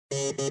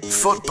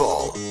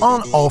Football on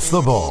Off the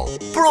Ball.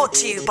 Brought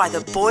to you by the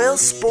Boyle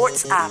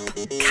Sports app.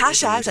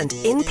 Cash out and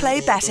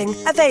in-play betting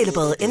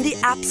available in the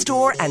App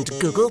Store and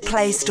Google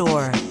Play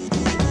Store.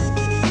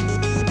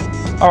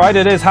 Alright,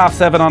 it is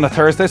 7:30 on a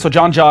Thursday, so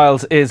John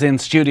Giles is in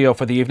studio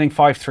for the evening.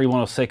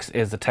 53106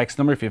 is the text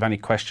number if you have any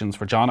questions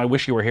for John. I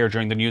wish you were here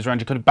during the news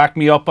round. You could have backed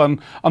me up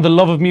on the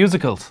love of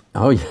musicals.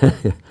 Oh, yeah.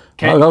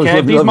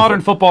 Kev, these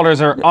modern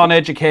footballers are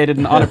uneducated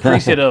and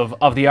unappreciative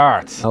of the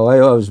arts.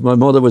 Oh, my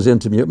mother was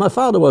into music. My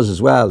father was as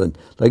well. And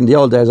like in the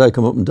old days, I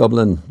come up in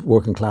Dublin,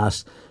 working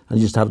class, and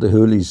used to have the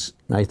Hoolies,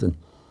 Nathan.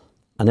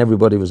 And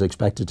everybody was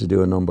expected to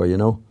do a number, you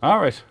know. All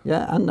right.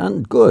 Yeah,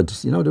 and good.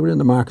 You know, they were in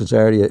the markets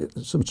area,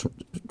 some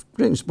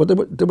drinks, but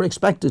they were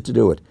expected to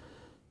do it.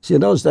 See,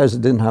 in those days,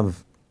 they didn't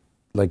have,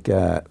 like,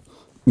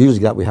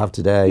 music that we have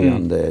today,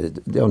 and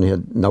they only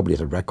had, nobody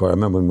had a record. I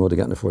remember my mother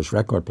getting the first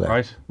record player.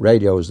 Right.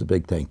 Radio was the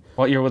big thing.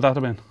 What year would that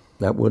have been?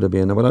 That would have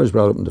been, well, I was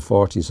brought up in the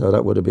 40s, so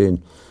that would have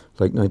been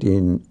like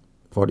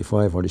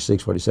 1945,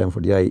 46, 47,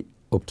 48,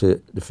 up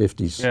to the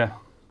 50s. Yeah.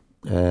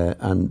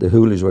 And the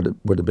Hoolies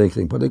were the big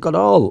thing. But they could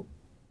all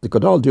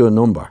do a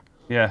number.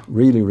 Yeah.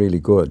 Really, really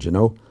good, you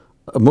know.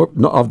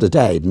 Not of the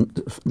day,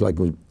 like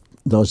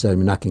those days,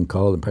 Nat King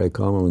Cole and Perry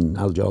Como and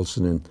Al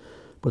Jolson,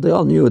 but they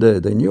all knew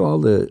they knew all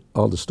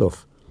the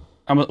stuff.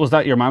 And was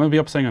that your mum would be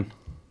up singing?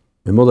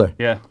 My mother?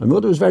 Yeah. My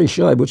mother was very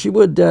shy, but she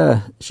would,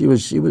 she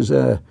was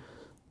what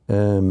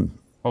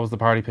was the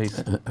party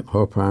piece?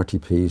 Her party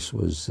piece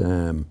was...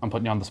 I'm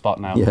putting you on the spot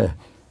now. Yeah.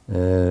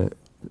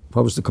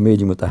 What was the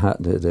comedian with the hat,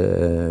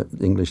 the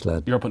English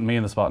lad? You're putting me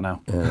in the spot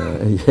now.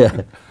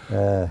 Yeah.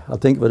 I'll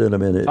think of it in a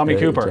minute. Tommy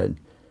Cooper? It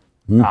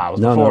was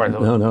before.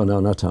 No,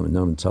 not Tommy.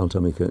 No, not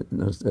Tommy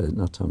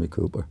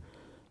Cooper.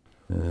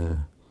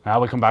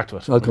 We'll come back to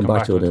it. I'll come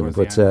back to it.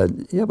 But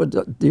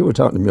you were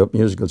talking about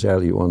musicals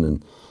earlier on,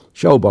 and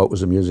Showboat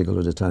was a musical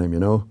at the time, you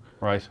know.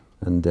 Right.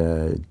 And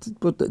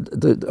but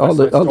all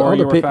the people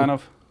you were a fan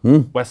of?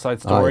 West Side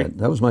Story. Oh, yeah,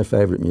 that was my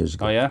favourite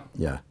musical. Oh yeah.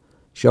 Yeah.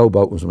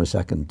 Showboat was my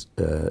second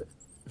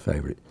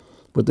favourite.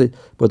 But the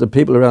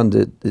people around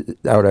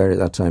our area at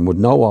that time would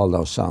know all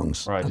those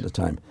songs at the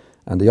time,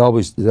 and they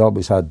always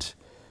had.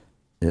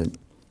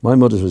 My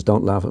mother's was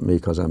 "Don't Laugh at Me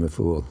 'Cause I'm a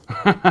Fool."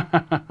 You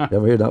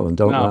ever hear that one?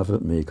 Don't laugh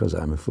at me 'cause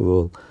I'm a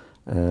fool.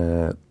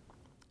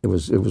 It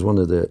was one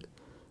of the.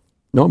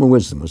 Norman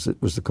Wisdom was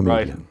the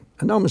comedian, right.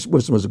 And Norman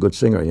Wisdom was a good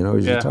singer. You know,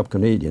 he's a top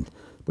comedian.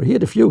 But he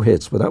had a few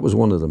hits, but that was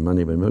one of them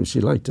anyway. She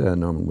liked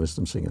Norman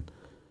Wisdom singing.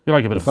 You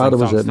like a bit of My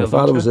father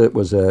still,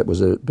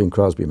 was a Bing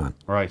Crosby man.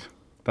 Right.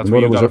 That's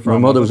where you got it from. My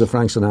mother was a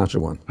Frank Sinatra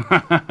one.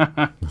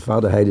 My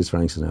father hated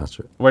Frank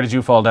Sinatra. Where did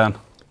you fall down?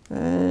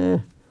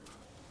 I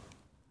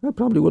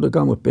probably would have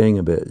gone with Bing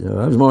a bit. You know,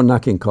 I was more Nat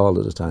King Cole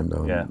at the time,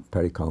 though, yeah. and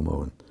Perry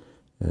Como,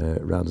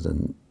 rather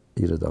than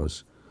either of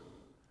those.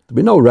 There'd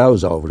be no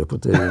rows over it,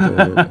 but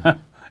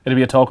it'd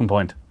be a talking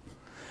point.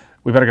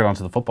 We better get on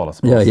to the football, I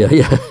suppose.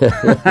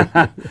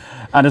 Yeah.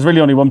 And there's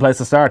really only one place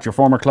to start. Your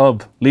former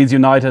club, Leeds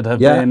United, have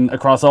been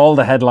across all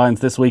the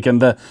headlines this week.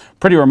 And the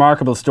pretty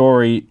remarkable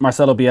story,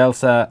 Marcelo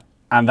Bielsa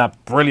and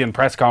that brilliant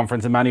press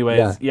conference in many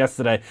ways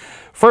yesterday.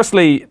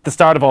 Firstly, the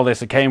start of all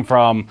this, it came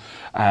from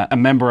a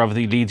member of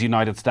the Leeds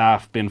United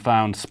staff being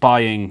found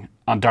spying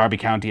on Derby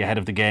County ahead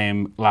of the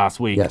game last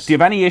week. Yes. Do you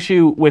have any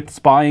issue with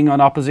spying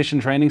on opposition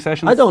training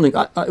sessions? I don't think,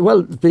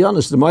 well, to be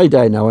honest, in my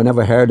day now, I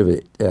never heard of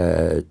it,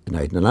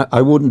 Nathan, and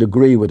I wouldn't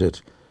agree with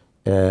it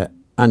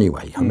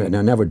anyway. I mean,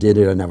 I never did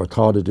it, I never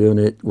thought of doing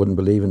it, wouldn't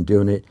believe in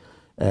doing it.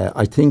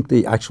 I think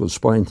the actual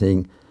spying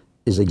thing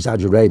is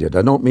exaggerated.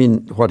 I don't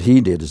mean what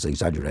he did is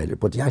exaggerated,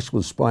 but the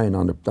actual spying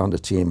on the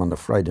team on the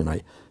Friday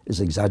night is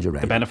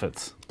exaggerated.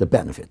 The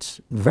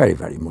benefits, very,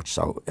 very much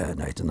so,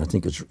 Nathan. I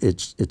think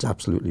it's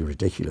absolutely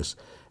ridiculous,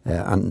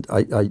 and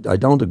I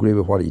don't agree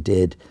with what he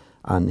did.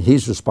 And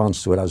his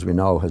response to it, as we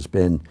know, has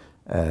been,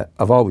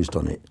 "I've always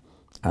done it."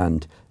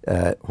 And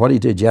what he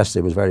did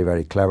yesterday was very,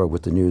 very clever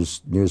with the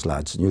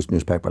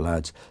newspaper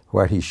lads,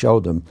 where he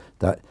showed them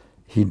that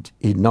he'd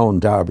known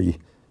Derby,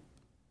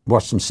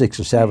 watched them 6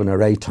 or 7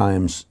 or 8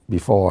 times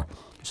before.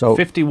 So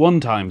 51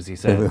 times, he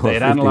said. They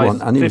had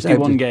analysed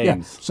 51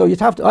 games. Yeah. So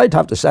I'd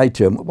have to say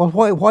to him, well,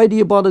 why do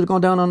you bother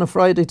going down on a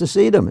Friday to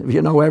see them if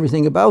you know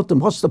everything about them?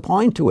 What's the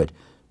point to it?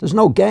 There's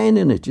no gain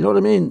in it. You know what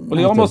I mean? Well,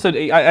 he almost said,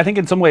 I think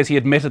in some ways he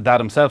admitted that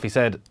himself. He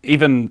said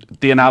even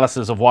the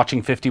analysis of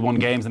watching 51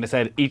 games, and he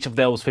said each of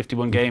those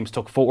 51 games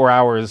took 4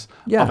 hours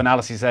of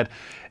analysis. He said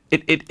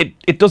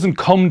it doesn't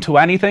come to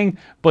anything,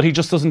 but he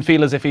just doesn't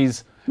feel as if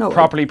he's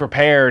properly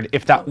prepared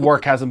if that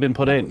work hasn't been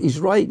put in. He's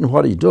right in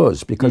what he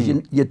does, because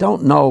you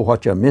don't know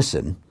what you're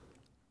missing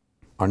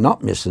or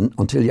not missing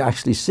until you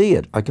actually see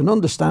it. I can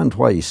understand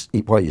why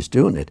he's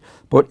doing it,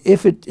 but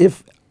if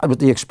with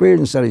the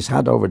experience that he's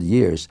had over the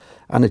years,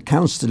 and it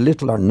counts to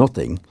little or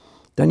nothing,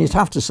 then you'd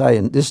have to say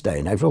in this day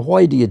and age, well,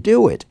 why do you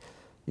do it?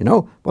 You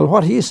know, well,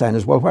 what he's saying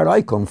is, well, where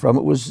I come from,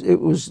 it's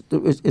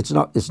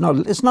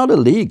not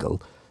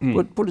illegal,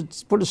 but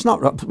it's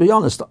not. To be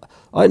honest,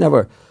 I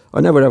never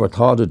ever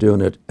thought of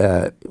doing it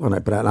when I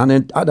put out,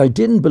 and I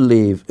didn't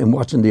believe in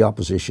watching the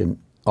opposition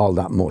all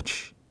that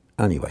much.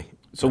 Anyway,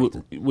 So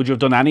would you have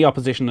done any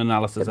opposition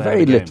analysis?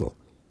 Very little.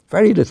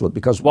 Very little,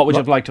 because... What would you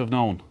have liked to have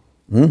known?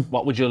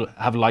 What would you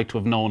have liked to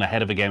have known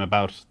ahead of a game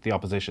about the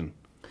opposition?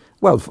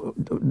 Well,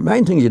 the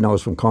main thing you know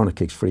is from corner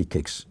kicks, free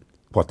kicks,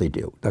 what they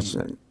do. That's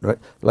right.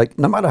 Like,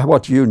 no matter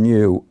what you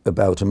knew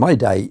about, in my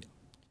day,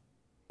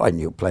 I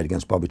played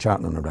against Bobby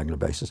Charlton on a regular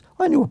basis.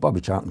 I knew what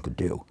Bobby Charlton could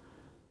do.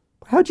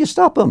 But how do you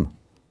stop him?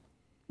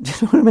 Do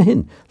you know what I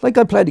mean? Like,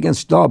 I played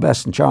against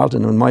Best and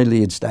Charlton in my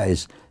Leeds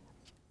days.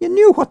 You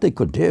knew what they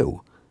could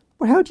do.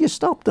 But how do you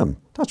stop them?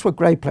 That's what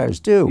great players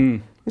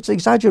do. It's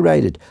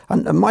exaggerated.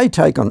 And my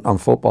take on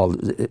football,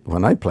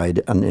 when I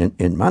played and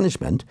in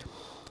management,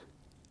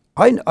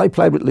 I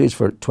played with Leeds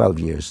for 12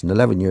 years and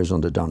 11 years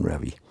under Don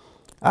Revie.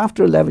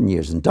 After 11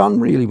 years, and Don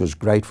really was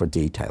great for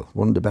detail,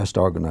 one of the best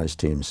organised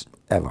teams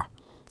ever,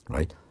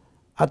 right?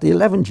 At the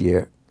 11th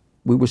year,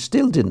 we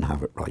still didn't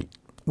have it right.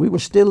 We were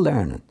still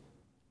learning,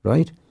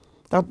 right?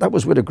 That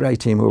was with a great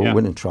team who were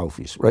winning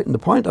trophies, right? And the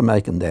point I'm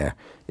making there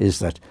is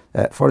that,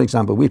 for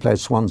example, we played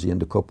Swansea in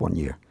the Cup one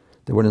year.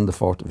 They were in the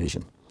 4th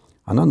division.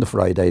 And on the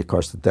Friday, of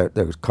course, their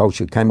coach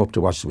who came up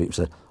to watch the week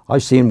said,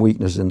 I've seen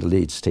weakness in the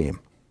Leeds team,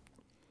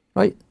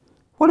 right?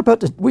 What about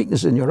the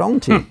weakness in your own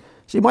team?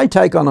 See, my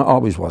take on it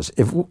always was,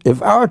 if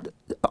the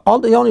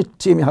only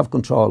team you have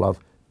control of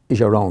is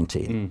your own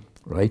team,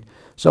 right?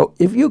 So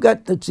if you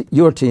get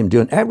your team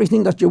doing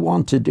everything that you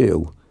want to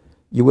do,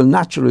 you will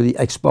naturally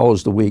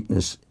expose the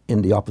weakness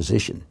in the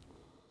opposition.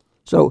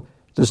 So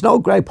there's no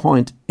great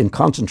point in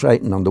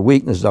concentrating on the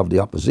weaknesses of the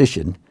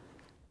opposition.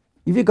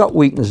 If you've got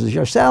weaknesses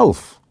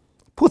yourself,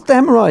 put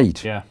them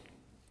right. Yeah.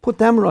 Put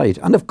them right.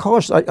 And of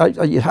course,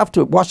 you have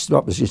to watch the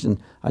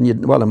opposition, and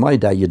in my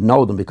day, you'd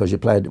know them because you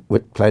played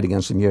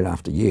against them year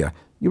after year.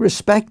 You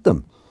respect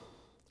them.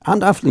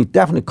 And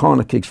definitely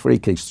corner kicks, free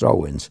kicks,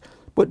 throw-ins.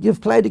 But you've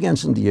played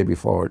against them the year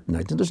before,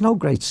 and there's no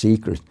great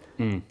secret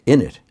in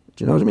it.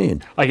 Do you know what I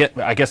mean?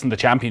 I guess in the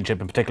Championship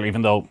in particular,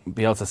 even though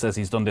Bielsa says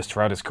he's done this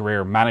throughout his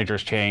career,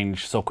 managers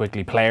change so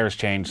quickly, players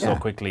change so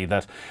quickly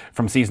that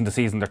from season to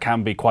season there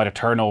can be quite a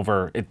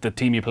turnover. The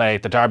team you play,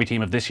 the Derby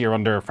team of this year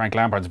under Frank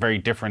Lampard, is very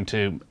different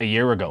to a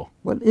year ago.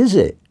 Well, is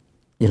it?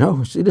 You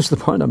know, see, this is the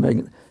point I'm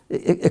making.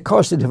 Of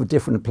course, they have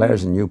different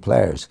players and new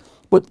players,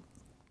 but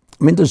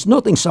I mean, there's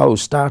nothing so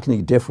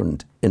startlingly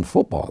different in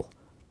football.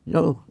 You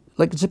know,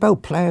 like, it's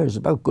about players,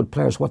 about good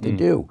players, what they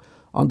do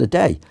on the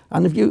day.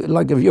 And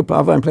if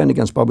I'm playing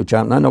against Bobby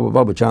Charlton, I know what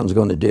Bobby Charlton's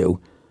going to do,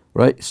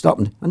 right? Stop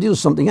him, and he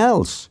does something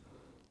else.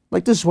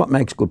 Like, this is what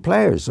makes good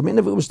players. I mean,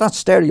 if it was that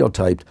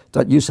stereotyped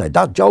that you say,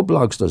 that Joe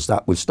Bloggs does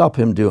that, we'll stop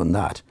him doing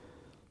that.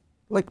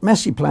 Like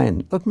Messi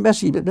playing. Look,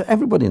 Messi,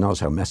 everybody knows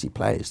how Messi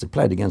plays. They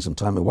played against him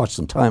time and watched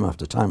him time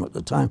after time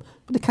after time,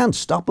 but they can't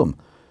stop him.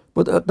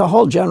 But the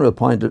whole general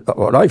point,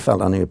 what I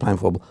felt anyway playing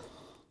football,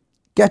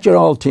 get your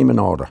whole team in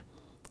order,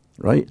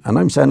 right? And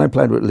I'm saying I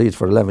played with Leeds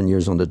for 11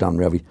 years under Don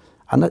Revie,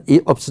 and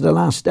up to the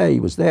last day he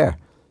was there.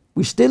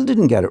 We still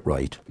didn't get it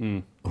right,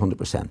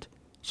 100%.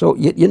 So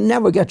you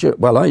never get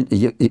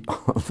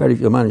very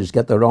few managers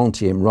get their own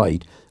team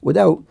right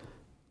without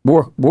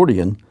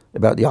worrying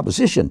about the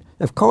opposition.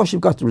 Of course,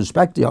 you've got to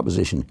respect the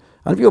opposition.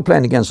 And if you're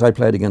playing against, I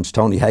played against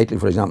Tony Hateley,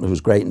 for example, who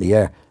was great in the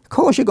air. Of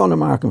course, you're going to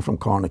mark him from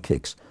corner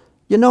kicks.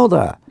 You know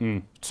that.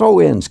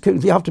 Throw-ins,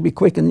 you have to be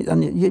quick,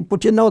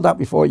 but you know that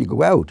before you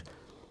go out.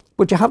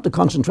 But you have to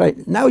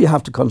concentrate. Now you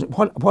have to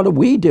concentrate. What are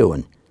we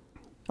doing?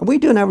 Are we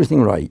doing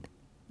everything right?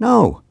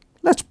 No.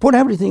 Let's put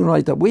everything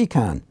right that we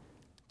can.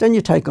 Then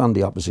you take on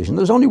the opposition.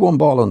 There's only one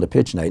ball on the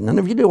pitch, Nathan, and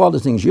if you do all the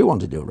things you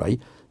want to do right,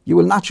 you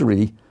will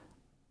naturally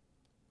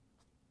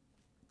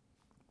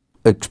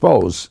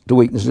expose the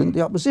weaknesses in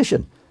the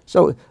opposition.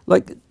 So,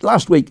 like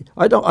last week,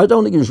 I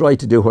don't think he was right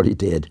to do what he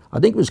did. I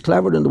think it was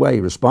clever in the way he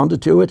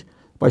responded to it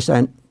by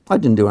saying, I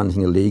didn't do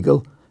anything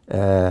illegal,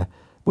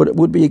 but it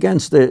would be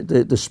against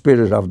the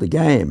spirit of the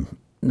game.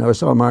 Now, I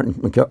saw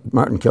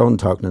Martin Keown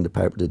talking in the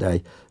paper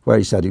today, where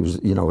he said he was,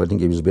 I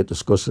think he was a bit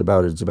disgusted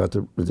about it. It's about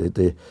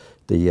the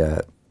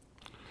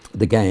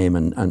game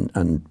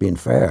and being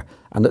fair.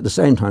 And at the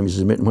same time, he's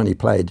admitting when he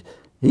played,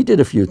 he did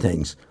a few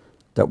things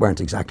that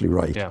weren't exactly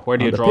right. Yeah, where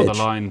do you draw the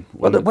line?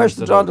 Well, where's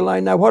the draw the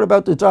line now? What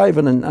about the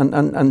diving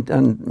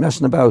and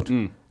messing about?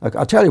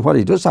 I'll tell you what,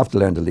 he does have to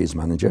learn, the Leeds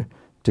manager,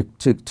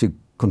 to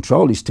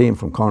control his team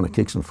from corner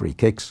kicks and free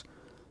kicks,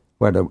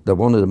 where they're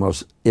one of the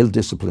most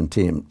ill-disciplined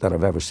team that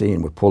I've ever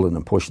seen, with pulling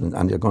and pushing,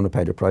 and they're going to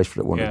pay the price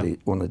for it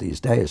one of these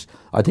days.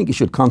 I think he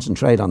should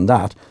concentrate on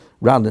that,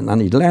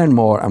 and he'd learn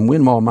more and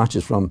win more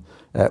matches from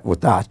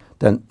with that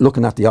than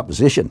looking at the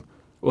opposition.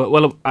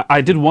 Well,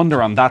 I did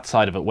wonder on that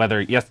side of it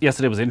whether,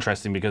 yesterday was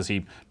interesting because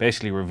he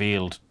basically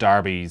revealed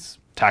Derby's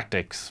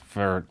tactics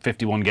for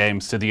 51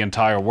 games to the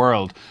entire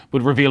world,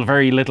 but revealed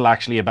very little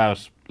actually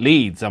about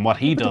Leeds and what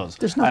he does.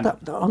 There's not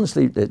that,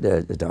 honestly,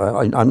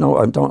 I know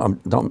I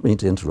don't mean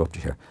to interrupt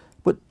you here,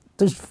 but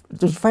there's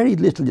very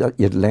little that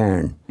you'd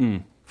learn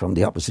from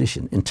the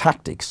opposition in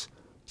tactics.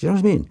 Do you know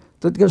what I mean?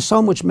 There's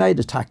so much made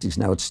of tactics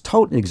now, it's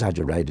totally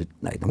exaggerated,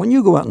 Nathan. When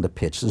you go out on the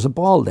pitch, there's a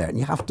ball there and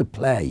you have to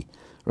play.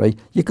 right?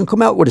 You can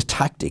come out with a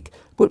tactic,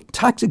 but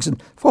tactics,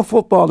 and for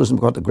footballers and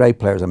what the great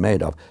players are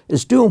made of,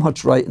 is doing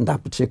what's right in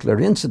that particular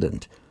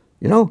incident.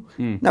 You know?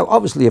 Now,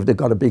 obviously, if they've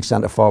got a big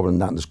centre forward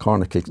and that and there's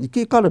corner kicks,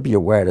 you've got to be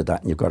aware of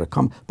that and you've got to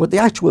come. But the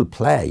actual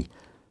play,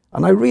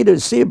 and I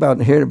see about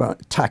and hear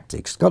about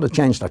tactics, got to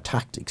change their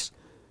tactics.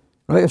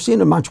 Right? I've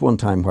seen a match one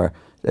time where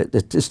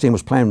this team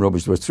was playing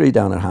rubbish. There was 3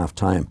 down at half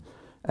time,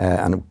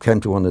 and it came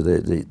to one of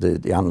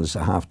the analysts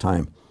at half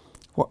time.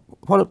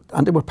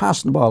 And they were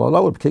passing the ball all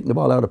over, kicking the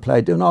ball out of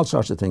play, doing all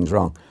sorts of things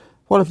wrong.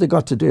 What have they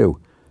got to do?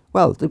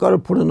 Well, they've got to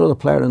put another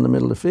player in the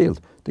middle of the field.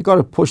 They've got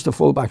to push the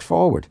full-back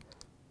forward.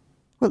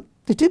 Well,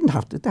 they didn't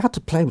have to. They had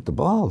to play with the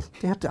ball.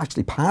 They had to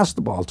actually pass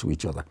the ball to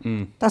each other.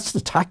 That's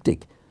the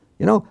tactic.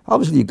 You know,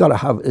 obviously you've got to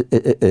have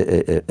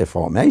a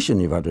formation.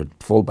 You've got the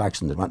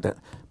full-backs and the...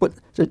 But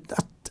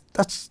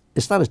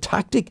is that a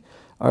tactic?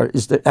 Or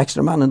is the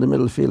extra man in the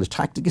middle of the field a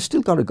tactic? You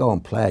still got to go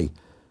and play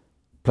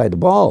the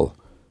ball.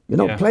 You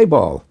know, play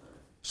ball.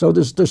 So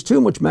there's too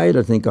much made,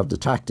 I think, of the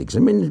tactics. I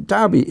mean,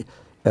 Derby,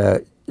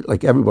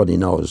 like everybody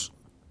knows,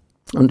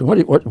 and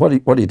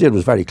what he did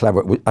was very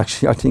clever.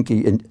 Actually, I think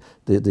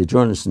the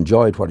journalists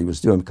enjoyed what he was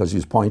doing because he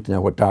was pointing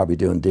out what Derby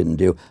do and didn't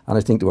do, and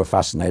I think they were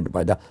fascinated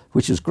by that,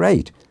 which is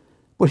great.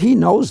 But he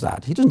knows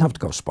that. He doesn't have to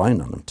go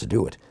spying on them to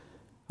do it.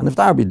 And if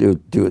Derby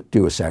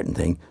do a certain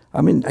thing,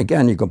 I mean,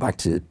 again, you go back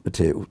to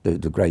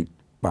the great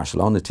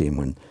Barcelona team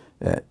when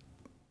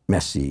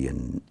Messi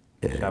and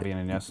Xavi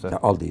and Iniesta,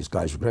 all these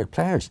guys were great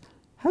players.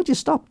 How do you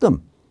stop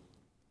them?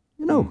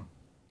 You know,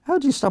 how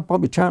do you stop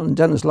Bobby Charlton and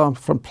Dennis Law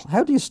from?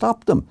 How do you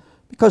stop them?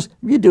 Because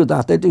if you do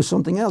that, they do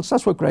something else.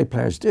 That's what great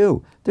players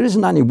do. There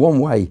isn't any one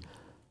way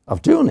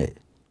of doing it.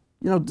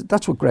 You know,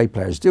 that's what great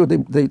players do.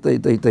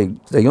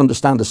 They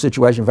understand the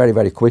situation very,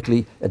 very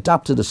quickly,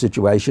 adapt to the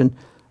situation.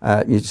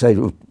 You say,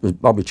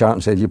 Bobby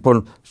Charlton said,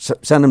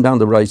 send him down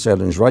the right side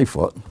on his right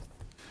foot,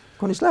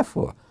 on his left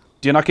foot.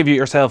 Do you not give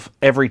yourself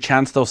every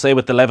chance, though, say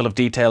with the level of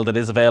detail that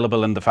is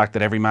available and the fact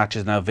that every match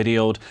is now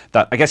videoed,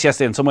 that I guess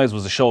yesterday in some ways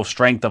was a show of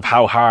strength of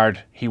how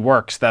hard he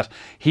works, that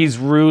he's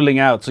ruling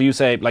out. So you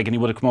say, like, and he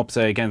would have come up,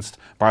 say, against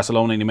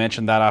Barcelona, and you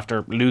mentioned that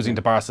after losing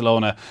to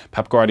Barcelona,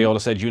 Pep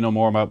Guardiola said, you know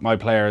more about my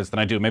players than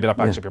I do. Maybe that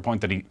backs up your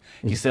point that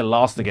he still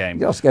lost the game.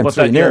 He lost the game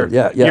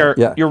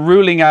 3-0. You're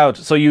ruling out,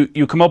 so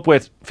you come up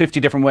with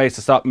 50 different ways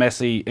to stop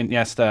Messi,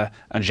 Iniesta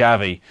and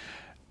Xavi.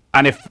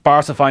 And if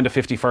Barca find a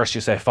 51st, you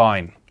say,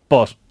 fine.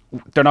 But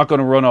they're not going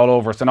to run all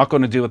over us. They're not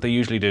going to do what they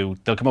usually do.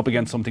 They'll come up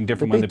against something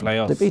different when they play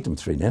us. They beat them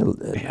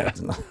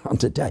 3-0 on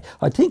today.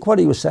 I think what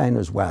he was saying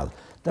as well,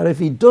 that if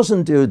he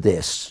doesn't do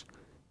this,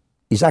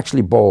 he's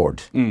actually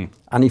bored.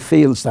 And he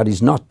feels that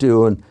he's not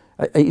doing...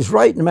 he's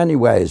right in many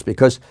ways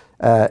because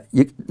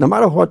no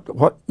matter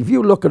what... If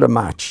you look at a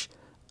match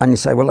and you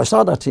say, well, I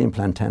saw that team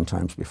playing 10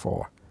 times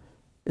before,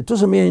 it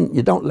doesn't mean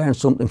you don't learn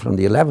something from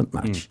the 11th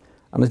match.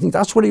 And I think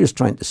that's what he was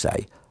trying to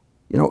say.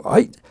 You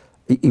know,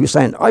 he was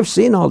saying, I've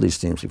seen all these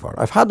teams before.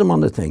 I've had them on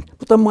the thing.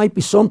 But there might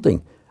be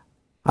something.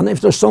 And if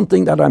there's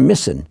something that I'm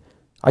missing,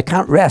 I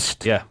can't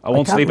rest. Yeah, I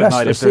won't sleep at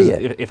night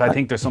if I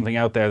think there's something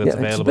out there that's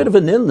available. It's a bit of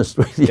an illness,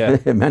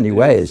 really, in many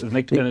ways.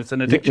 It's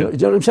an addiction. You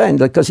know what I'm saying?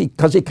 Because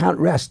he can't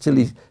rest till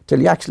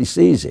he actually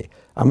sees it.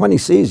 And when he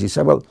sees it, he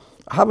said, well,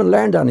 I haven't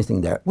learned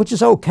anything there, which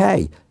is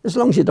okay. As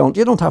long as you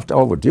don't have to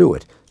overdo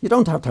it. You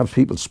don't have to have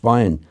people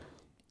spying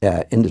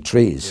in the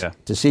trees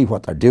to see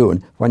what they're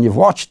doing when you've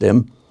watched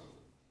them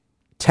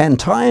 10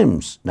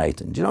 times,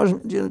 Nathan. Do you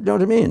know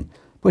what I mean?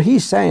 But what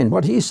he's saying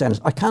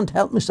is, I can't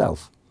help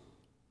myself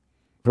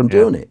from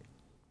doing it.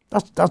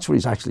 That's what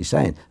he's actually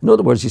saying. In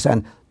other words, he's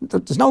saying,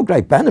 there's no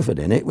great benefit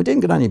in it. We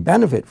didn't get any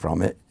benefit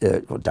from it,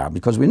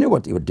 because we knew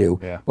what they would do.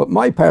 Yeah. But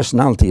my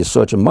personality is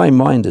such, and my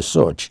mind is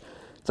such,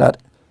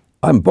 that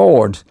I'm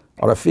bored,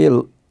 or I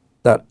feel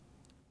that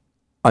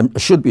I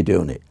should be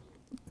doing it.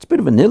 It's a bit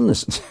of an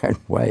illness in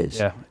certain ways.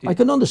 Yeah. I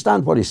can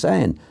understand what he's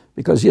saying,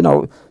 because, you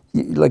know,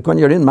 like when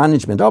you're in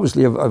management,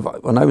 obviously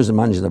when I was in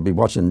management, I'd be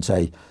watching,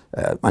 say,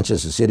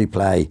 Manchester City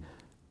play,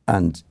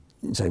 and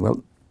you'd say,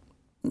 well,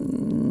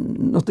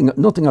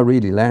 nothing I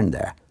really learned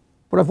there.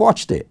 But I've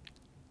watched it.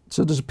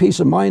 So there's a peace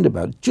of mind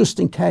about it, just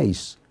in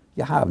case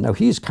you have. Now,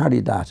 he's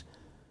carried that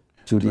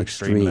to the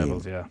extreme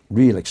levels,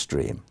 real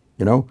extreme,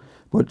 you know.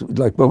 But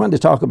when they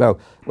talk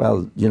about,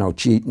 well, you know,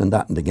 cheating and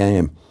that in the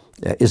game,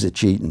 is it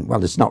cheating?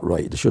 Well, it's not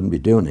right. They shouldn't be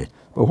doing it.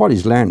 But what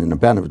he's learning and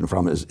benefiting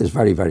from it is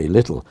very, very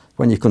little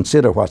when you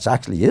consider what's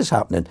actually is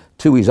happening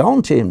to his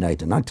own team,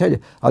 Nathan. I tell you,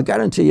 I'll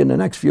guarantee you in the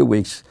next few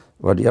weeks,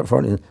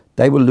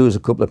 they will lose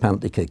a couple of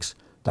penalty kicks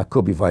that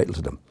could be vital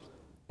to them,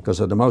 because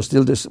they're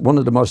one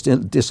of the most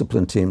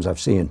disciplined teams I've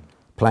seen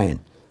playing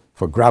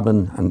for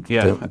grabbing and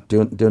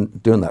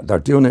doing that. They're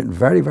doing it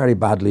very, very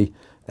badly,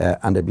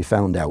 and they'll be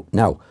found out.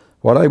 Now,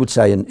 what I would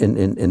say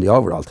in the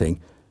overall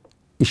thing,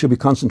 he should be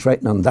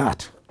concentrating on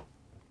that.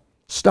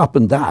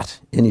 Stopping that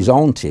in his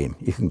own team.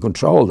 You can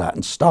control that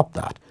and stop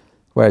that.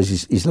 Whereas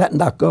he's letting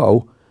that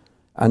go,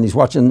 and he's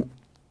watching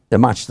the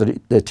match,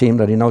 the team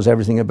that he knows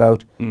everything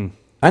about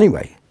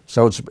anyway.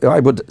 So I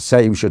would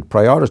say we should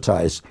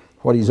prioritise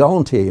what his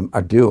own team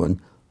are doing,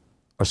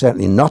 or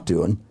certainly not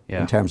doing,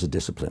 in terms of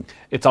discipline.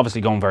 It's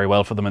obviously going very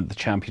well for them in the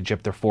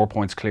Championship. They're 4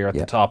 points clear at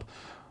the top.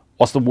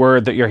 What's the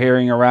word that you're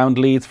hearing around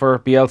Leeds for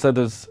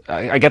Bielsa?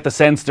 I get the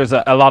sense there's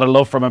a lot of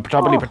love from him,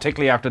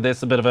 particularly after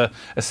this, a bit of a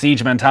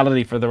siege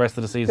mentality for the rest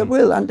of the season. It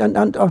will,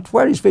 and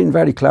where he's been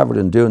very clever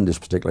in doing this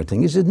particular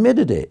thing, he's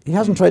admitted it. He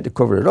hasn't tried to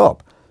cover it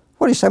up.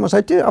 What he's saying was,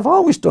 I've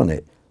always done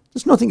it.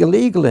 There's nothing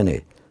illegal in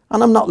it,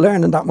 and I'm not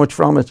learning that much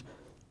from it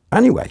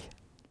anyway.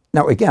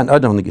 Now, again, I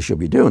don't think he should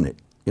be doing it.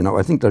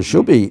 I think there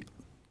should be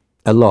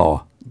a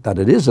law that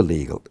it is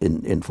illegal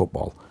in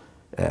football.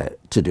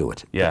 To do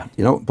it,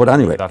 But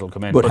anyway, that'll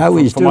come in. But how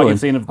he's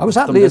doing. I was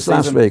at Leeds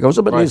last week. I was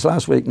up at Leeds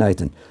last week,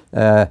 Nathan,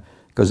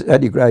 because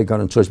Eddie Gray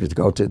got in touch with me to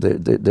go to.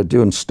 They're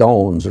doing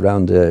stones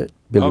around the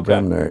Billy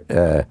Bremner.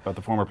 About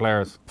the former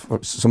players.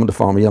 Some of the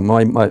former,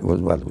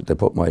 they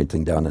put my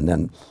thing down, and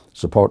then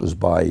supporters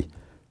buy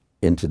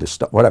into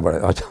the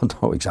whatever. I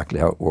don't know exactly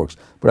how it works,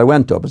 but I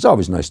went up. It's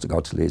always nice to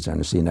go to Leeds and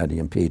I've seen Eddie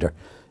and Peter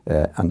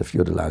and a few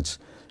of the lads,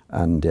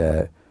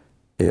 and.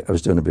 I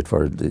was doing a bit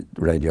for the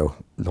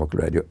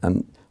local radio,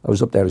 and I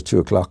was up there at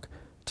 2:00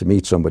 to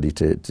meet somebody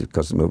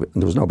because the movie,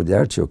 and there was nobody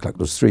there at 2:00. There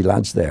was 3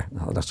 lads there.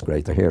 Oh, that's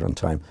great, they're here on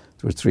time.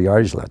 There were 3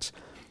 Irish lads.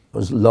 There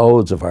was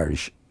loads of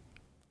Irish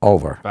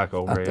back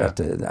over,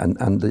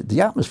 and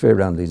the atmosphere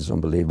around Leeds is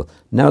unbelievable.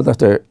 Now that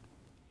they're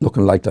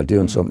looking like they're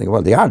doing something,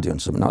 well, they are doing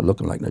something, not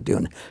looking like they're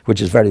doing it,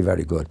 which is very,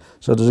 very good.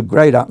 So there's a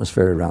great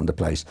atmosphere around the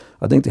place.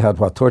 I think they had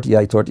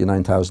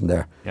 39,000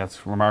 there. Yeah,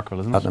 it's remarkable,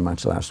 isn't it? At the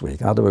match last week.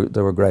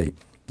 They were great.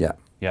 Yeah.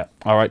 Yeah.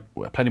 All right.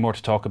 Plenty more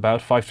to talk about.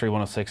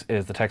 53106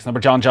 is the text number.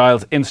 John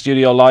Giles in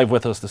studio live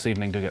with us this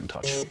evening. Do get in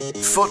touch.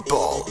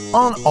 Football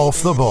on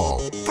Off the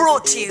Ball.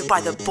 Brought to you by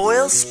the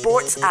Boyle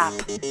Sports app.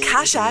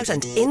 Cash out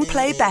and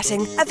in-play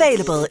betting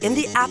available in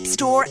the App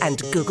Store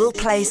and Google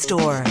Play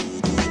Store.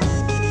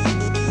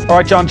 All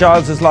right, John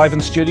Giles is live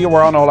in studio.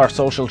 We're on all our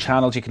social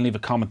channels. You can leave a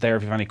comment there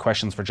if you have any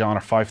questions for John,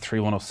 or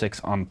 53106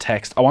 on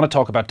text. I want to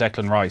talk about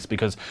Declan Rice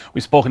because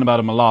we've spoken about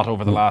him a lot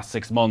over the last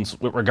 6 months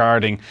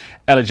regarding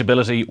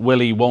eligibility. Will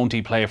he, won't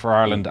he play for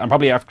Ireland? And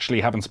probably actually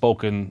haven't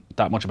spoken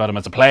that much about him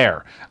as a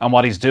player and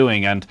what he's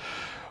doing. And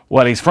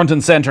well, he's front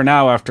and centre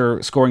now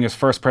after scoring his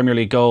first Premier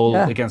League goal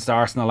against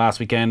Arsenal last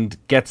weekend,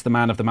 gets the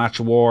Man of the Match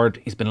award.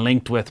 He's been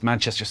linked with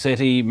Manchester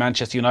City,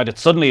 Manchester United.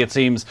 Suddenly it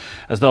seems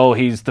as though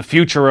he's the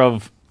future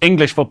of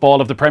English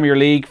football, of the Premier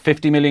League,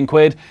 50 million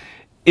quid.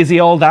 Is he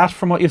all that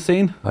from what you've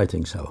seen? I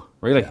think so.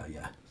 Really?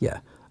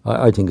 Yeah.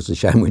 I think it's a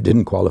shame we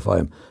didn't qualify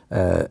him.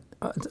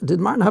 Did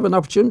Martin have an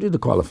opportunity to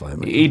qualify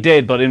him? He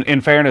did, but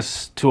in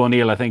fairness to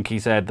O'Neill, I think he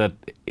said that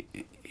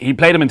he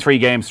played him in 3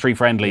 games, 3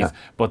 friendlies,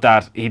 but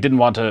that he didn't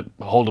want to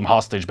hold him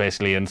hostage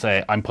basically and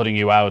say, I'm putting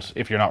you out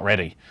if you're not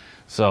ready.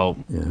 So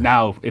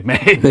now it may.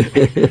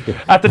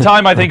 At the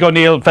time, I think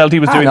O'Neill felt he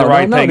was doing the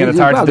right thing, and it's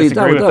hard to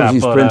disagree with that.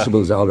 His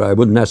principles, all right. I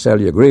wouldn't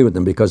necessarily agree with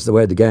them because the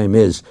way the game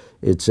is,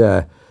 it's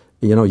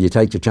you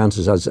take your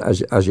chances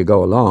as you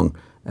go along.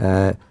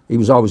 He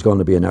was always going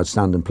to be an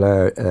outstanding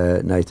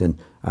player, Nathan,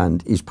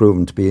 and he's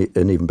proven to be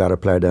an even better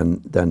player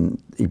than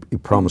he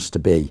promised to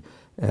be.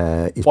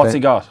 What's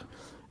he got?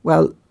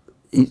 Well,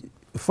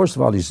 first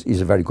of all, he's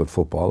a very good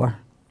footballer.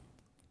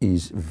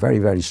 He's a very,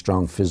 very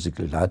strong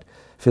physical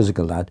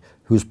lad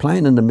who's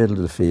playing in the middle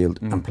of the field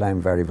and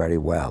playing very, very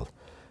well.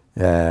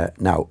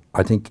 Now,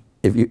 I think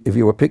if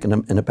you were picking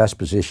him in the best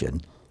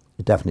position,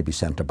 he'd definitely be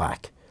centre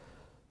back.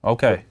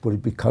 Okay.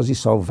 But because he's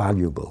so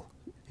valuable,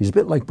 he's a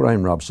bit like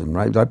Brian Robson,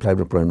 right? I played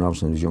with Brian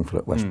Robson when he was young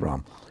at West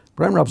Brom.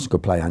 Brian Robson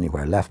could play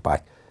anywhere, left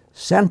back.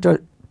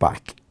 Centre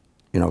back,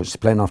 he's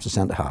playing off the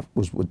centre half,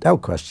 was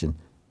without question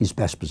his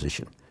best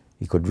position.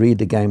 He could read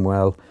the game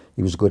well,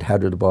 he was a good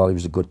header of the ball, he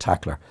was a good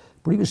tackler.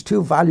 But he was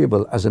too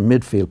valuable as a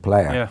midfield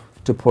player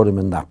to put him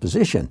in that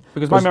position.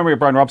 Because my memory of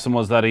Brian Robson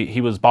was that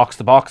he was box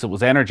to box, it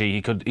was energy,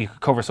 he could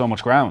cover so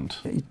much ground.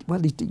 He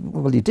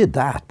did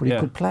that, but he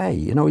could play.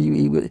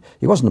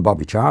 He wasn't a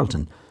Bobby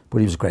Charlton, but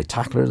he was a great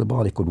tackler of the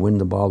ball, he could win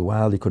the ball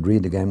well, he could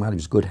read the game well, he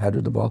was a good header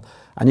of the ball,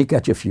 and he'd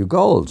get you a few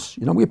goals.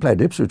 We played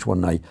Ipswich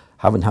one night,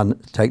 having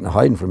taken a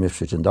hiding from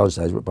Ipswich in those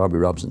days with Bobby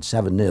Robson,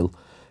 7-0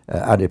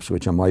 at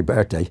Ipswich on my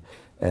birthday.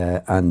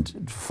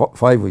 And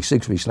 5 weeks,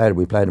 6 weeks later,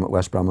 we played him at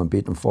West Brom and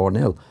beat them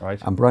 4-0.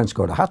 Right. And Brian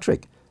scored a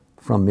hat-trick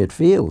from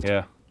midfield.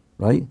 Yeah.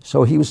 Right?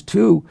 So he was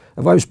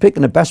if I was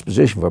picking the best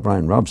position for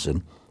Brian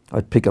Robson,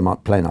 I'd pick him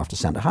up playing off the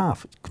centre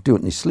half. He could do it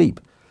in his sleep.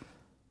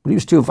 But he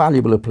was too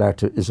valuable a player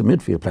as a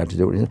midfield player to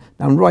do it.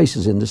 And Royce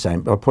is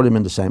I'll put him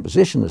in the same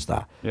position as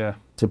that. Yeah.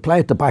 To play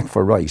at the back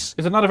for Royce.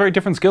 Is it not a very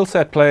different skill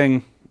set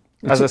playing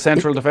as a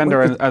central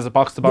defender and as a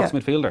box-to-box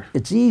midfielder?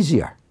 It's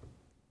easier.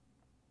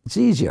 It's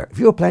easier. If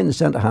you're playing the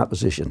centre-half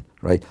position,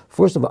 right,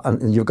 first of all,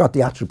 and you've got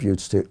the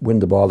attributes to win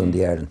the ball in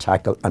the air and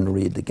tackle and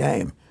read the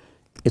game,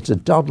 it's a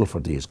doddle for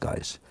these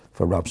guys,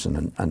 for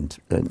Robson and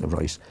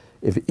Royce,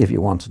 if you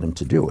wanted them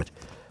to do it.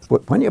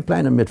 But when you're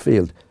playing in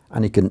midfield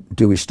and he can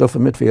do his stuff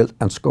in midfield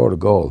and score a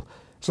goal,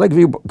 it's like if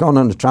you're going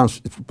on the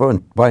transfer,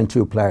 buying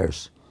 2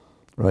 players,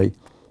 right,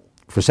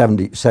 for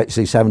 70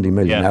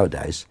 million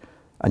nowadays,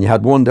 and you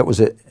had one that was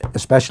a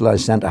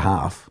specialised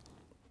centre-half,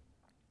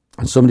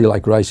 and somebody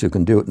like Rice who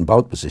can do it in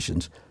both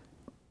positions,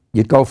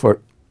 you'd go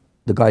for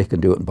the guy who can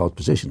do it in both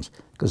positions.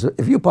 Because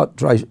if you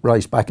put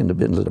Royce back in the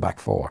middle of the back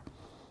four,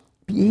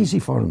 it'd be easy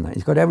for him now.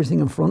 He's got everything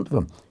in front of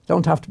him. You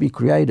don't have to be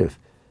creative.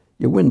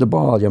 You win the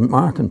ball, you're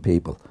marking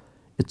people.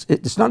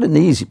 It's not an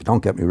easy,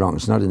 don't get me wrong,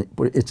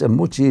 but it's a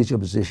much easier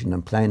position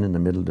than playing in the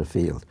middle of the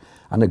field.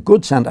 And a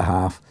good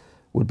centre-half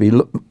would be,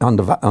 on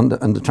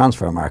the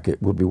transfer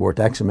market, would be worth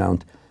X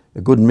amount.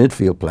 A good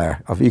midfield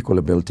player of equal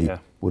ability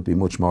would be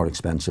much more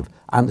expensive.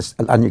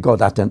 And you go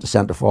that then to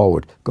centre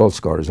forward, goal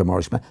scorers are more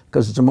expensive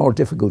because it's a more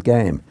difficult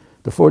game.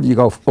 The further you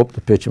go up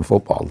the pitch in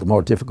football, the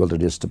more difficult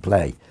it is to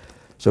play.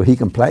 So he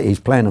can play. He's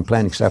playing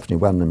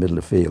exceptionally well in the middle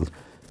of the field.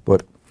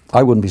 But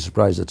I wouldn't be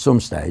surprised at some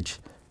stage.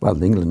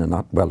 Well, England are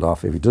not well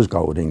off if he does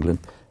go with England.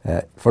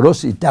 For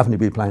us, he'd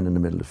definitely be playing in the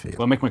middle of the field.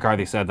 Well, Mick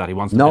McCarthy said that he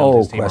wants to build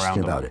his team around him. No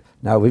question about it.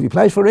 Now, if he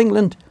plays for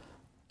England,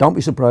 don't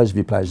be surprised if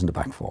he plays in the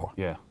back four.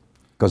 Yeah.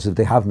 Because if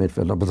they have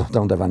midfield, but they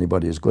don't have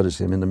anybody as good as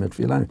him in the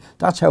midfield anyway.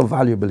 That's how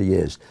valuable he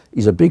is.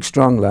 He's a big,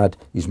 strong lad.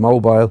 He's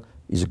mobile.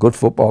 He's a good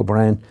football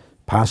brain.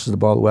 Passes the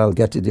ball well,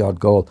 gets you the odd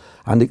goal.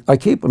 And I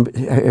keep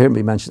hearing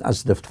me mentioned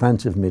as the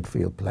defensive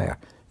midfield player.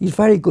 He's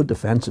very good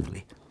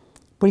defensively,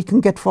 but he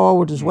can get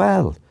forward as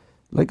well.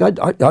 Like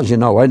as you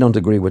know, I don't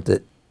agree with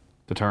the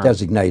term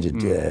designated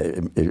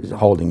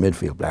holding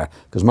midfield player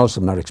because most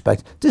of them are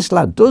expected. This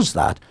lad does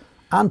that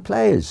and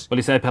plays. Well,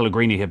 he said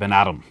Pellegrini had been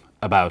at him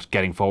about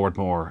getting forward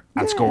more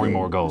and scoring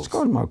more goals.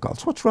 Scoring more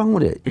goals. What's wrong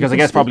with it? Because I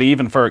guess probably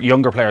even for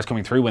younger players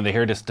coming through, when they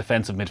hear this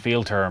defensive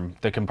midfield term,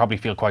 they can probably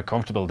feel quite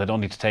comfortable. They don't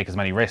need to take as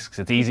many risks.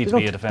 It's easy to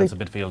be a defensive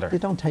midfielder. They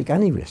don't take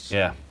any risks.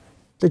 Yeah.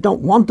 They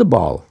don't want the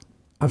ball.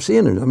 I've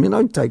seen it. I mean,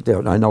 I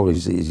know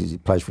he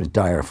plays for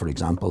Dyer, for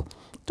example.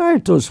 Dyer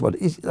does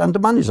and the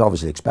managers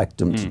obviously expect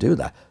him to do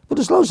that. But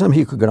as long as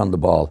he could get on the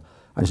ball,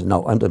 I said,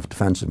 no, I'm the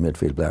defensive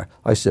midfield player.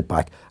 I sit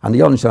back. And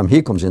the only time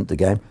he comes into the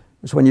game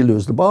is when you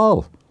lose the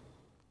ball.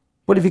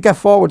 But if you get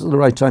forward at the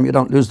right time, you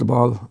don't lose the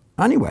ball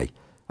anyway.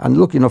 And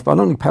lucky enough, I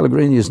don't think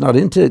Pellegrini is not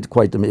into it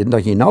quite the mid.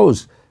 Like he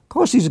knows, of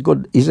course, he's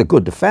a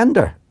good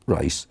defender,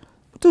 Royce.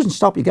 But it doesn't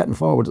stop you getting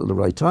forward at the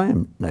right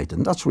time,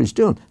 Nathan. That's what he's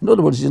doing. In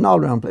other words, he's an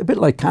all-round player, a bit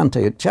like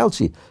Kante at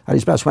Chelsea at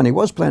his best when he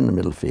was playing in the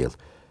middle field.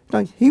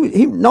 Like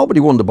nobody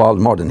won the ball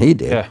more than he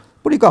did. Yeah.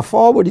 But he got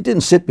forward. He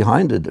didn't sit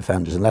behind the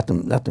defenders and let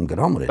them get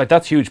on with it. Like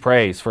that's huge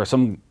praise for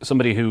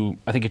somebody who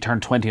I think he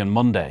turned 20 on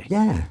Monday.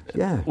 Yeah,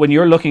 yeah. When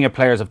you're looking at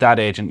players of that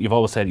age, and you've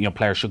always said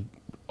players should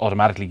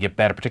automatically get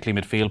better, particularly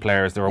midfield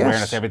players. Their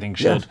awareness, everything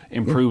should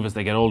improve as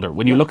they get older.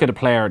 When you look at a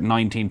player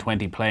 19,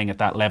 20 playing at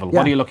that level,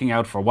 what are you looking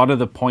out for? What are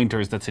the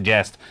pointers that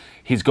suggest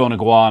he's going to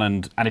go on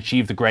and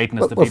achieve the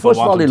greatness that people want him to? Well,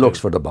 first of all, he looks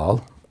for the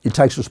ball. He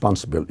takes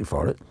responsibility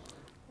for it.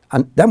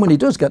 And then when he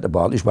does get the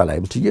ball, he's well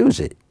able to use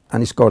it.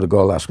 And he scored a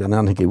goal last week, and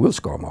I think he will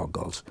score more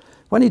goals.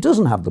 When he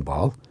doesn't have the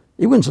ball,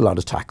 he wins a lot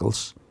of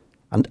tackles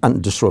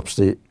and disrupts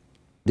the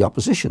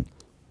opposition.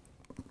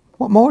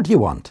 What more do you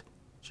want?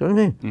 Do you know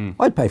what I mean?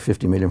 I'd pay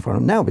 50 million for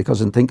him now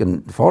because I'm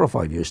thinking 4 or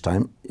 5 years'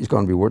 time, he's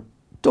going to be worth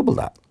double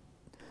that.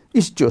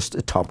 He's just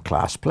a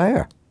top-class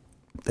player.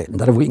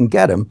 That if we can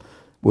get him,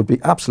 would be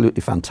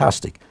absolutely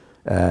fantastic.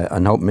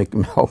 And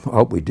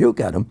hope we do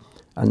get him.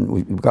 And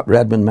we've got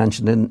Redmond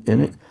mentioned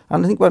in it.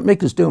 And I think what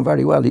Mick is doing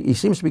very well, he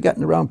seems to be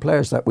getting around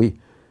players that we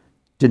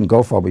didn't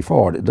go for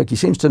before. Like he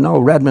seems to know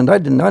Redmond. I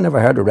never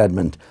heard of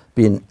Redmond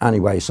being any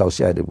way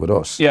associated with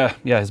us. Yeah,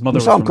 his mother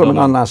was saw him coming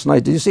Dublin on last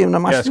night. Did you see him in the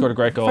match? Yeah, scored a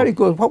great goal. Very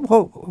good.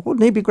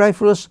 Wouldn't he be great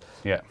for us?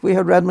 Yeah. If we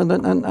had Redmond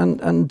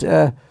and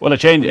well,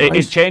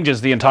 it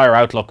changes the entire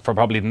outlook for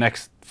probably the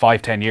next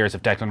 5-10 years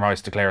if Declan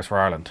Rice declares for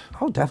Ireland.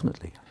 Oh,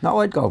 definitely. No,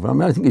 I'd go for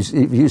him. I mean, I think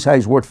if you say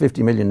he's worth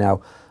 50 million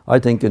now, I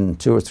think in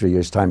 2 or 3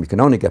 years' time he can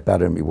only get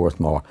better and be worth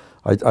more.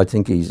 I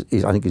think he's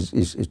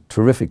a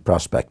terrific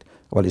prospect.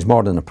 Well, he's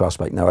more than a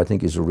prospect now. I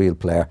think he's a real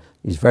player.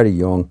 He's very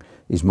young.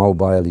 He's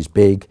mobile. He's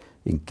big.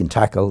 He can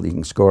tackle. He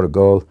can score a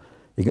goal.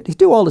 He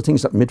do all the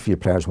things that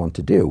midfield players want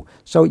to do.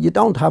 So you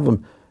don't have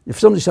him. If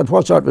somebody said,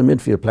 "What sort of a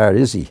midfield player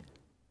is he?"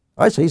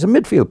 I'd say he's a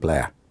midfield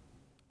player.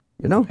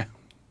 You know,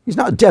 he's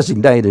not a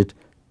designated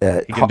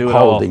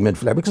holding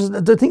midfielder. Because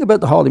the thing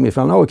about the holding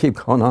midfielder, I know I keep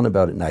going on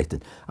about it,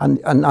 Nathan,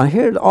 and I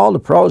hear all the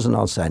pros and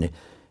all saying it.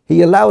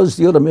 He allows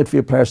the other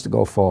midfield players to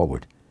go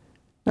forward.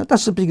 Now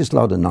that's the biggest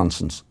load of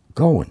nonsense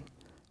going.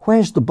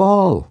 Where's the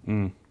ball?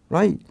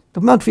 Right?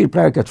 The midfield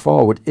player gets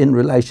forward in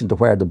relation to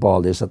where the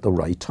ball is at the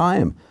right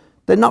time.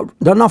 They're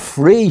not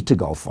free to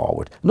go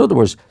forward. In other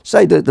words,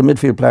 say the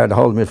midfield player, the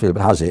whole midfield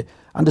has it,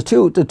 and the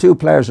two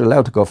players are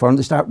allowed to go forward and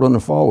they start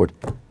running forward.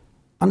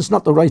 And it's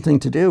not the right thing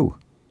to do.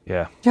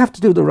 Yeah. You have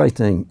to do the right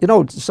thing. You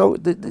know, so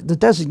the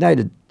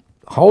designated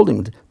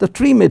holding, the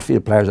 3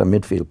 midfield players are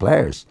midfield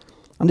players.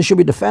 And they should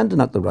be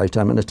defending at the right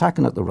time and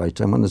attacking at the right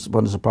time when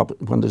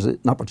there's an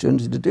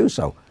opportunity to do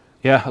so.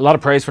 Yeah, a lot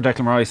of praise for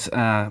Declan Rice.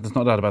 There's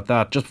no doubt about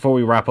that. Just before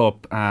we wrap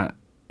up,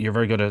 you're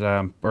very good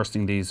at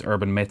bursting these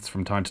urban myths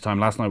from time to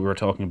time. Last night we were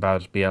talking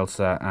about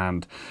Bielsa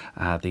and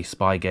the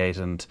Spygate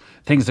and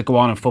things that go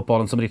on in football,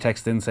 and somebody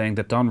texted in saying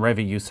that Don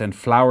Revie, you sent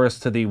flowers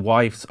to the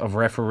wives of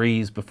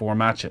referees before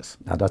matches.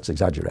 Now that's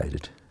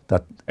exaggerated.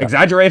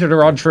 Exaggerated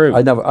or untrue?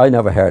 I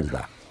never heard of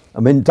that. I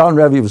mean, Don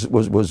Revie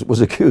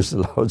was accused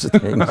of loads of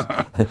things,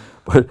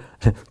 but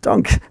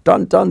Don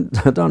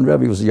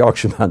Revie was a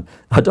Yorkshireman.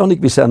 I don't think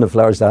he'd be sending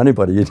flowers to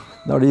anybody,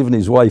 not even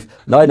his wife.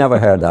 And I never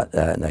heard that,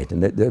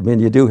 Nathan. I mean,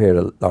 you do hear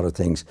a lot of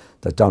things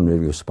that Don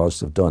Revie was supposed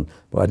to have done,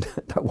 but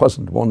that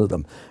wasn't one of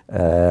them.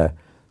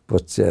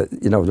 But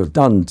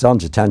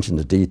Don's attention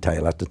to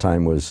detail at the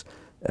time was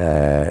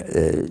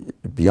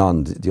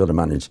beyond the other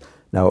managers.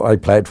 Now, I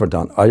played for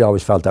Don. I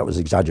always felt that was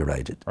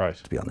exaggerated,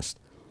 to be honest.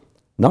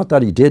 Not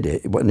that he did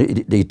it, but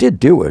he did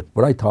do it,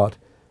 but I thought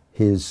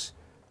his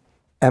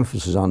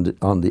emphasis on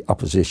the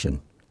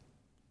opposition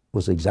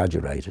was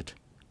exaggerated,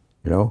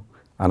 And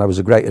I was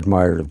a great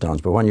admirer of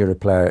Don's, but when you're a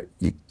player,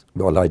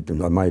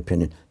 in my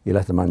opinion, you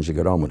let the manager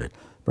get on with it.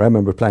 But I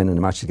remember playing in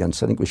a match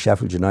against, I think it was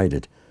Sheffield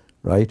United,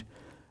 right?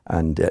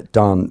 And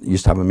Don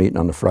used to have a meeting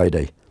on a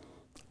Friday,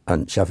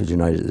 and Sheffield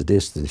United did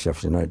this,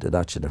 Sheffield United did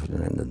that, Sheffield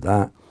United did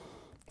that.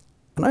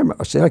 And I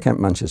came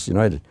to Manchester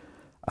United,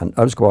 and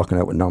I was walking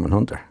out with Norman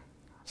Hunter.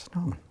 I said,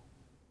 Norman,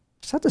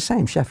 is that the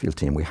same Sheffield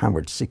team we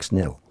hammered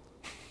 6-0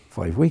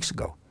 5 weeks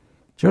ago?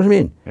 Do you know what I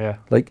mean? Yeah.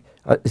 Like,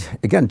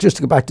 again, just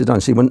to go back to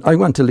Don, see, when I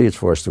went to Leeds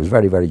first, there was a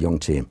very, very young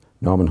team.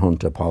 Norman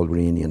Hunter, Paul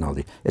Greeny and all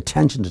the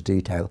attention to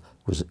detail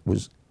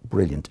was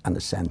brilliant and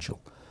essential.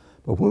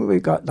 But when we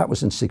got, that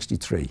was in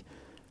 63.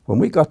 When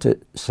we got to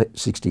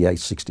 68,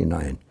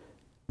 69,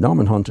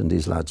 Norman Hunter and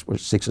these lads were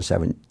 6 or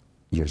 7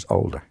 years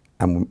older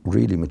and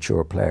really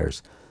mature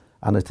players.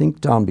 And I think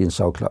Don, being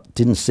so close,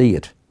 didn't see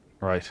it.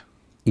 Right.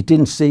 He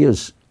didn't see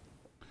us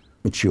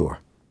mature.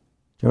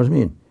 Do you know what I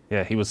mean?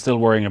 Yeah, he was still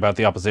worrying about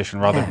the opposition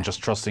rather than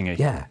just trusting it.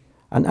 Yeah.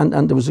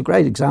 And there was a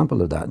great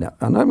example of that. Now,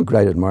 and I'm a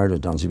great admirer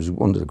of Don's. He was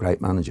one of the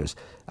great managers.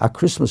 At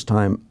Christmas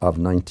time of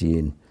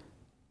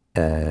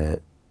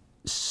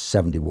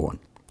 1971,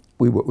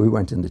 we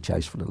went in the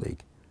chase for the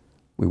league.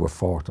 We were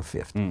 4th or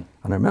 5th. And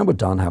I remember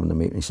Don having a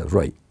meeting. He said,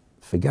 right,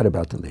 forget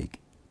about the league.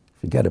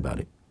 Forget about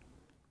it.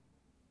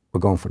 We're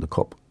going for the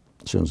cup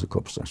as soon as the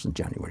cup starts in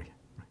January.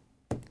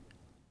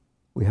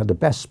 We had the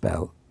best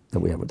spell that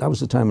we ever. That was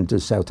the time when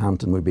did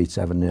Southampton we beat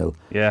 7-0.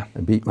 Yeah.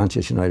 And beat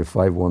Manchester United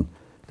 5-1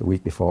 the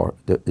week before.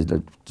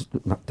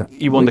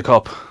 You won the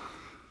cup.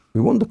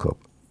 We won the cup.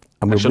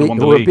 And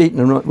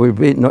we were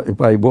beaten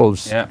by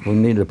Wolves. Yeah. We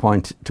needed a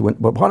point to win.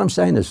 But what I'm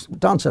saying is,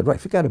 Don said, right,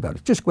 forget about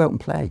it. Just go out and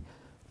play,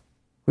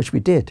 which we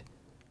did. Do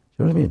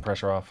you know what I mean?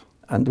 Pressure off.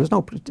 And there was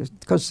no,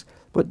 because,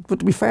 but to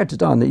be fair to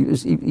Don,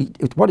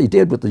 what he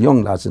did with the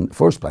young lads in the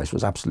first place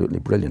was absolutely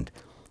brilliant.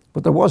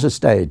 But there was a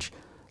stage,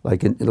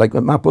 like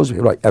when Matt Busby,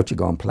 right, out you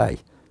go and play.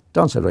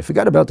 Don said, right,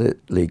 forget about the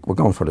league, we're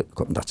going for the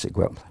cup, and that's it,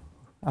 go out and play.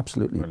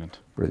 Absolutely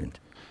brilliant.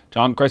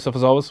 John, great stuff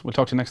as always. We'll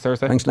talk to you next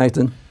Thursday. Thanks,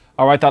 Nathan.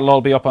 All right, that'll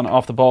all be up on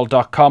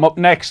offtheball.com. Up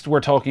next, we're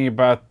talking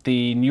about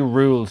the new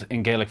rules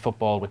in Gaelic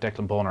football with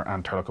Declan Bonner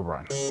and Turlough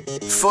O'Brien.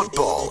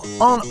 Football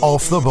on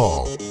Off the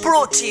Ball.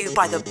 Brought to you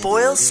by the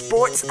Boyle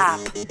Sports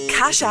app.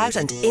 Cash out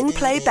and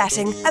in-play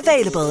betting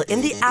available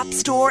in the App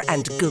Store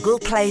and Google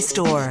Play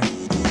Store.